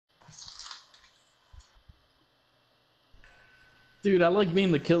Dude, I like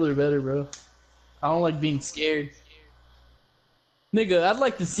being the killer better, bro. I don't like being scared. Nigga, I'd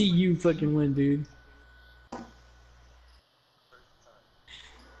like to see you fucking win, dude.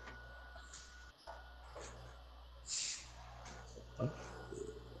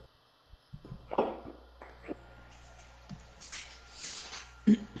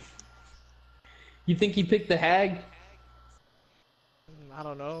 You think he picked the hag? I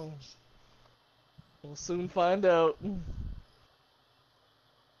don't know. We'll soon find out.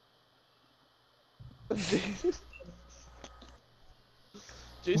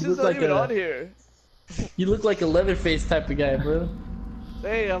 Jason's not even on here. You look like a Leatherface type of guy, bro.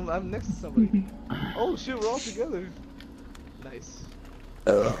 Hey, I'm next to somebody. Oh shit, we're all together. Nice.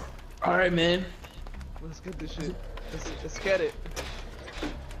 Alright, man. Let's get this shit. Let's get it.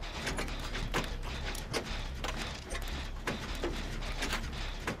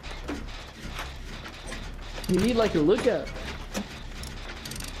 You need like a lookout.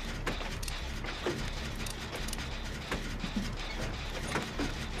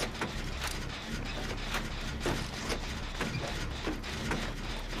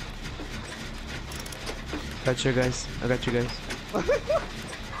 Got you guys. I got you guys.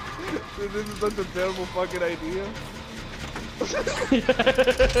 Dude, this is such a terrible fucking idea.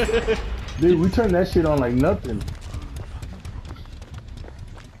 Dude, we turned that shit on like nothing.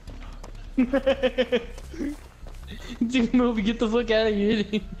 Dude, movie, get the fuck out of here.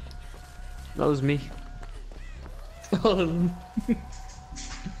 That was me. Oh.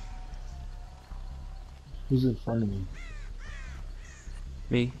 Who's in front of me?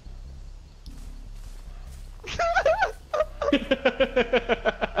 Me.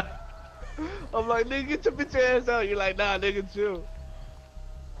 I'm like, nigga, get your bitch ass out. You're like, nah, nigga, chill.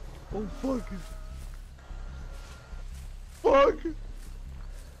 Oh, fuck. Fuck.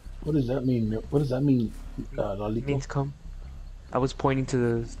 What does that mean? What does that mean, Lalito? Means come. I was pointing to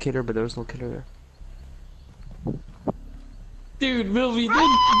the killer, but there was no killer there. Dude, Milby,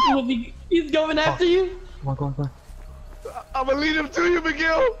 he's going after you? Come on, come on, come on. I'm gonna lead him to you,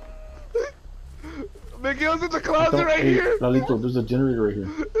 Miguel. Miguel's in the closet right Hey, here. Lalito, there's a generator right here.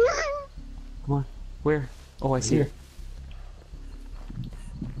 Come on. Where? Oh, I see Here. it.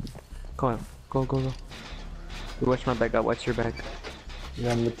 Come on. Go, go, go. You watch my back. I watch your back.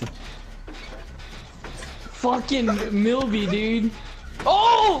 Yeah, I'm looking. Fucking Milby, dude.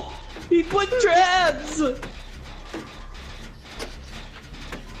 Oh! He put traps!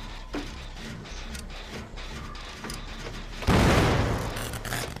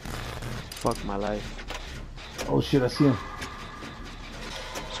 Fuck my life. Oh shit, I see him.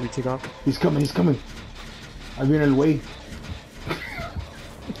 Should we take off? He's coming, he's coming. I've been in the way.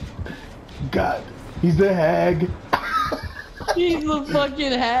 God, he's the hag. He's the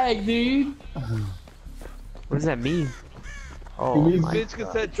fucking hag, dude. What does that mean? Oh, It means- my Bitch can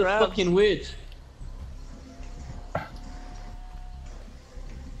God. set The traps. fucking witch.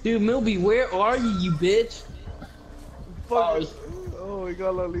 Dude, Milby, where are you, you bitch? Fuck. Oh, we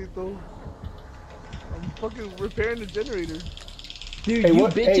got Lalito. I'm fucking repairing the generator. Dude, Hey, you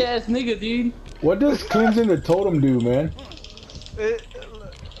what- bitch hey. ass nigga, dude. What does cleansing the totem do, man?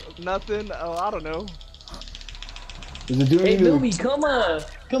 Nothing. Oh, I don't know. Is it doing Hey, anything? Milby,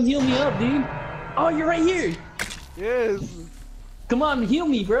 come heal me up, dude. Oh, you're right here. Yes. Come on, heal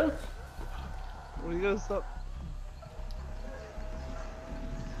me, bro. Well, you gotta stop.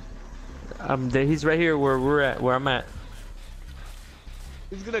 He's right here where I'm at.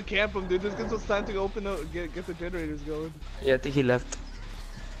 He's gonna camp him, dude. This gives us time to open up, get the generators going. Yeah, I think he left.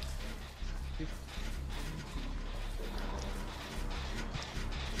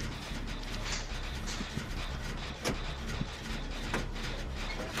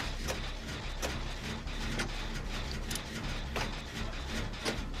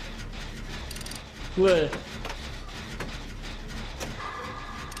 What?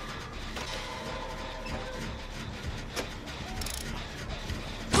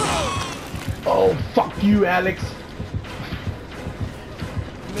 Oh, fuck you, Alex.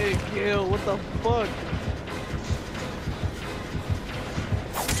 Miguel, what the fuck?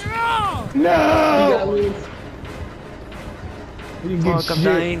 You got No! loose. You didn't get Fuck, I'm shit.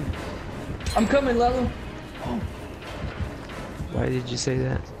 dying. I'm coming, Lalo. Why did you say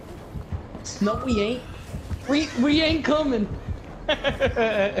that? No, we ain't. We ain't coming.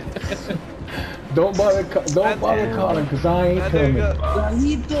 Don't bother calling, cause I ain't That coming. nigga-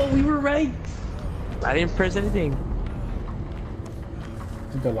 Lalito, we were right. I didn't press anything.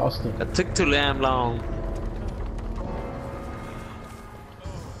 I think I lost him. That took too damn long.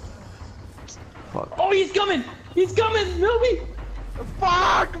 Fuck. Oh, he's coming. He's coming, Milby.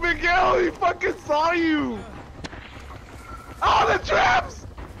 Fuck, Miguel, he fucking saw you. Oh, the traps!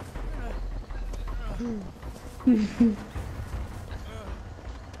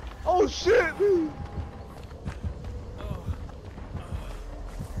 Oh shit!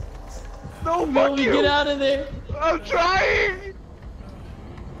 No, fuck Bobby, you! get out of there! I'm trying!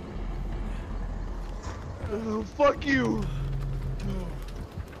 Oh, fuck you!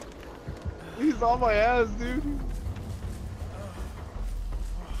 He's on my ass, dude.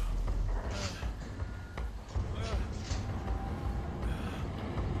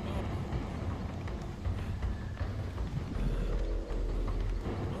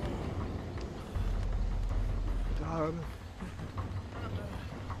 God.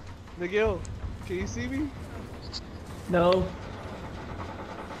 Miguel, can you see me? No.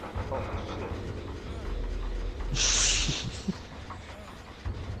 Oh shit.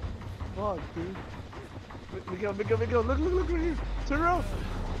 Fuck, dude. Miguel, look right here. Turn around.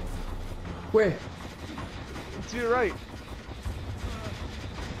 Where? To your right.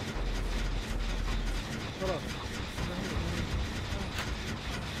 Hold on.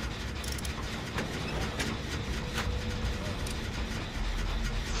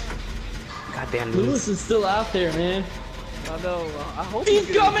 Goddamn Lewis is still out there, man. I know. I hope He's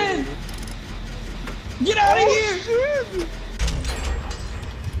getting coming! good. Get out of Oh, here! shit!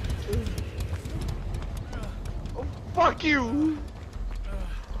 Oh, fuck you!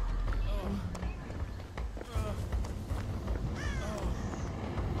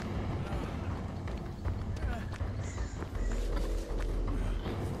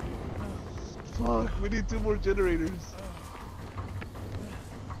 Fuck, we need 2 more generators.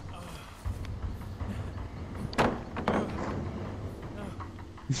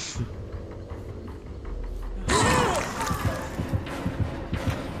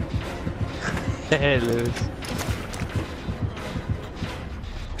 Hey, Lewis.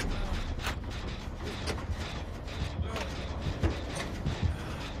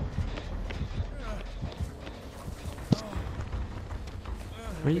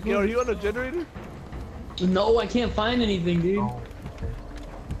 Where you Miguel, are going? you on a generator? No, I can't find anything, dude. Oh,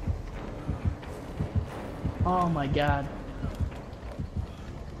 Oh my god.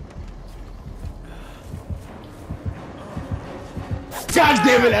 God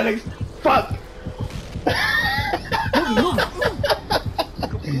damn it, Alex! Fuck! Come on,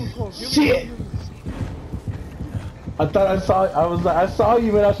 give me Shit! I thought I saw. I saw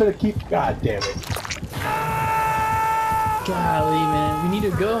you, but I should have keep. God damn it! Golly, man. We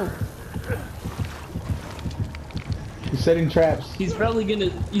need to go. You're setting traps. He's probably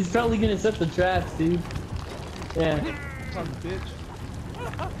gonna set the traps, dude. Yeah. Son of a bitch.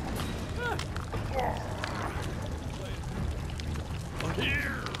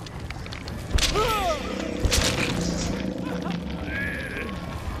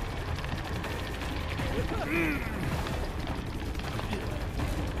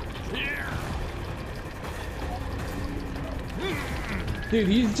 Dude,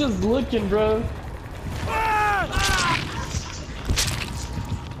 he's just looking, bro.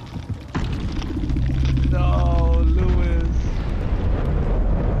 No, Lewis.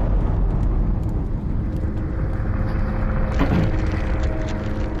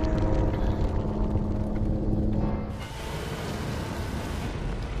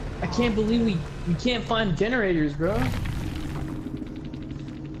 I can't believe we can't find generators, bro.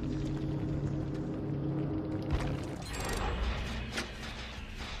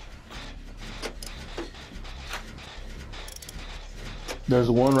 There's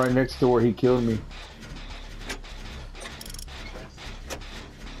one right next to where he killed me.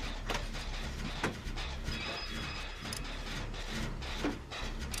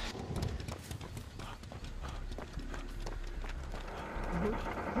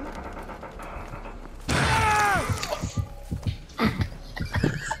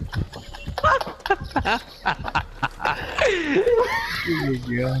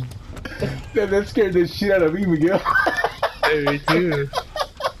 That scared the shit out of me, Miguel. me too.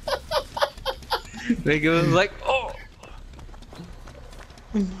 Miguel was like, oh!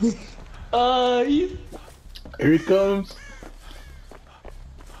 He's... Here he comes.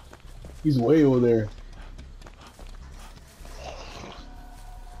 He's way over there.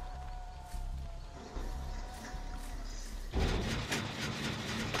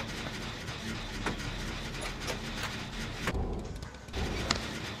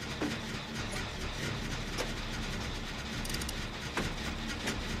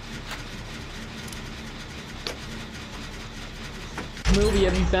 Movie,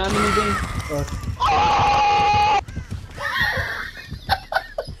 have you found anything?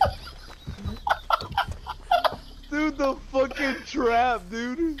 Dude, the fucking trap,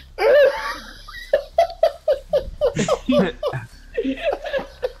 dude.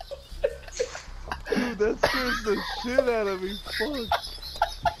 shit out of me. Fuck.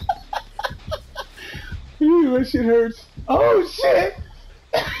 Ew, that shit hurts. Oh shit!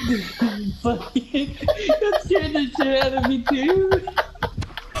 Fucking, that scared the shit out of me too.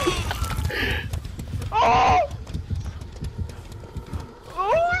 Oh!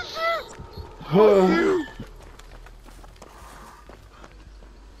 Oh shit! Oh,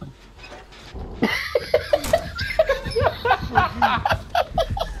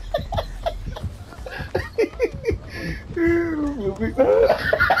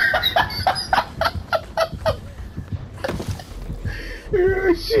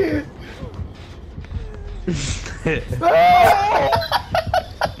 oh shit!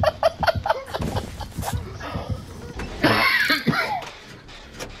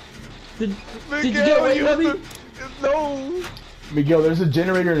 Did Miguel, you get away you from have me? to... No! Miguel, there's a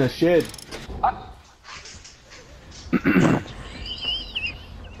generator in the shed.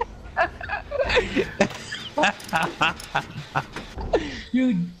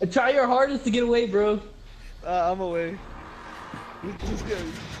 You try your hardest to get away, bro. I'm away. Just get...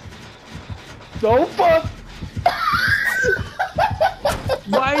 Oh fuck!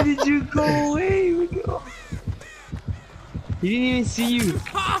 Why did you go away? Miguel? He didn't even see you.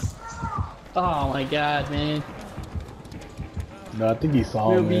 Oh my god, man. No, I think he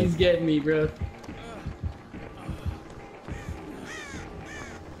saw Real him, B's man. getting me, bro.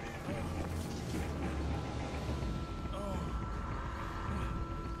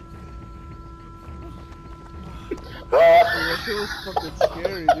 That shit was fucking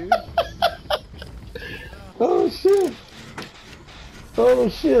scary, dude. Oh shit! Oh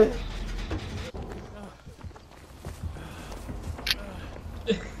shit!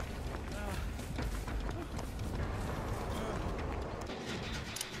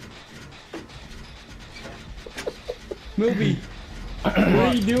 Movie. What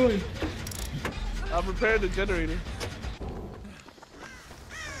are you doing? I'm repairing the generator.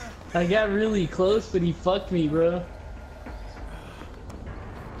 I got really close, but he fucked me, bro.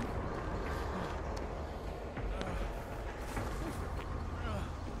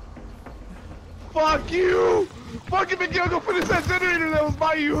 Fuck you! Fucking Miguel, go finish that generator that was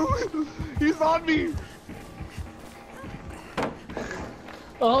by you! He's on me!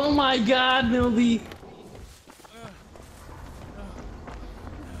 Oh my god, Milby.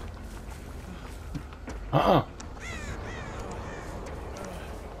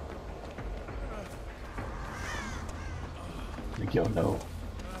 Miguel, no.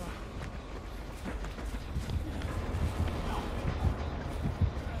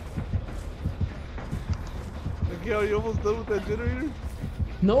 Miguel, you almost done with that generator?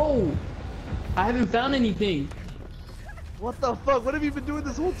 No! I haven't found anything. What the fuck? What have you been doing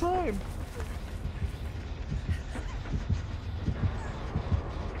this whole time?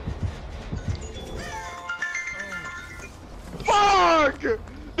 Fuck!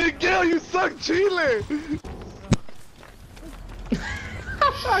 Miguel, you suck Chile!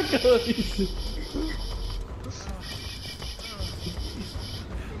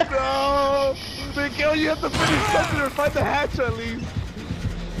 No! Miguel, you have to finish something or find the hatch at least.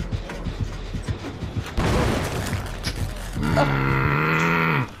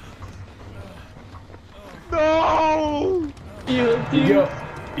 No! You, dude. Miguel,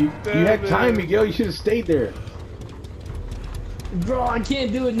 you had Damn time, it. Miguel. You should have stayed there. Bro, I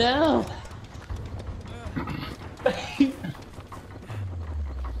can't do it now.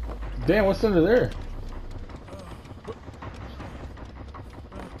 Damn, what's under there?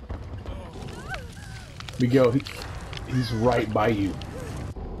 Miguel, he's right by you.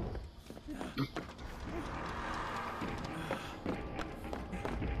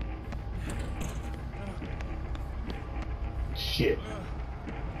 Shit.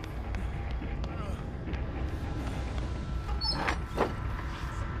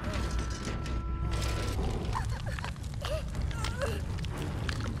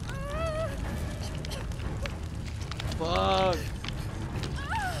 Fuck.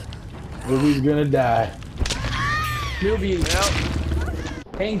 Ruby's gonna die. Milby, Yep.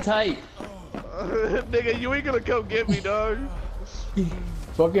 hang tight. Nigga, you ain't gonna come get me, dog.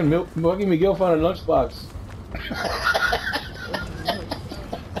 Fucking Miguel found a lunchbox.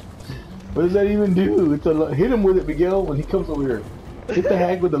 What does that even do? It's a hit him with it, Miguel, when he comes over here. Hit the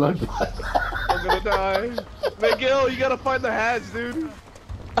hag with the lunchbox. I'm gonna die. Miguel, you gotta find the hatch, dude.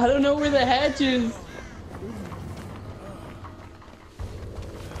 I don't know where the hatch is.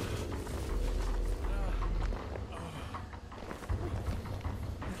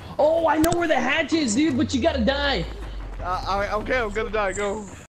 Oh, I know where the hatch is, dude, but you gotta die. Okay, I'm gonna die. Go.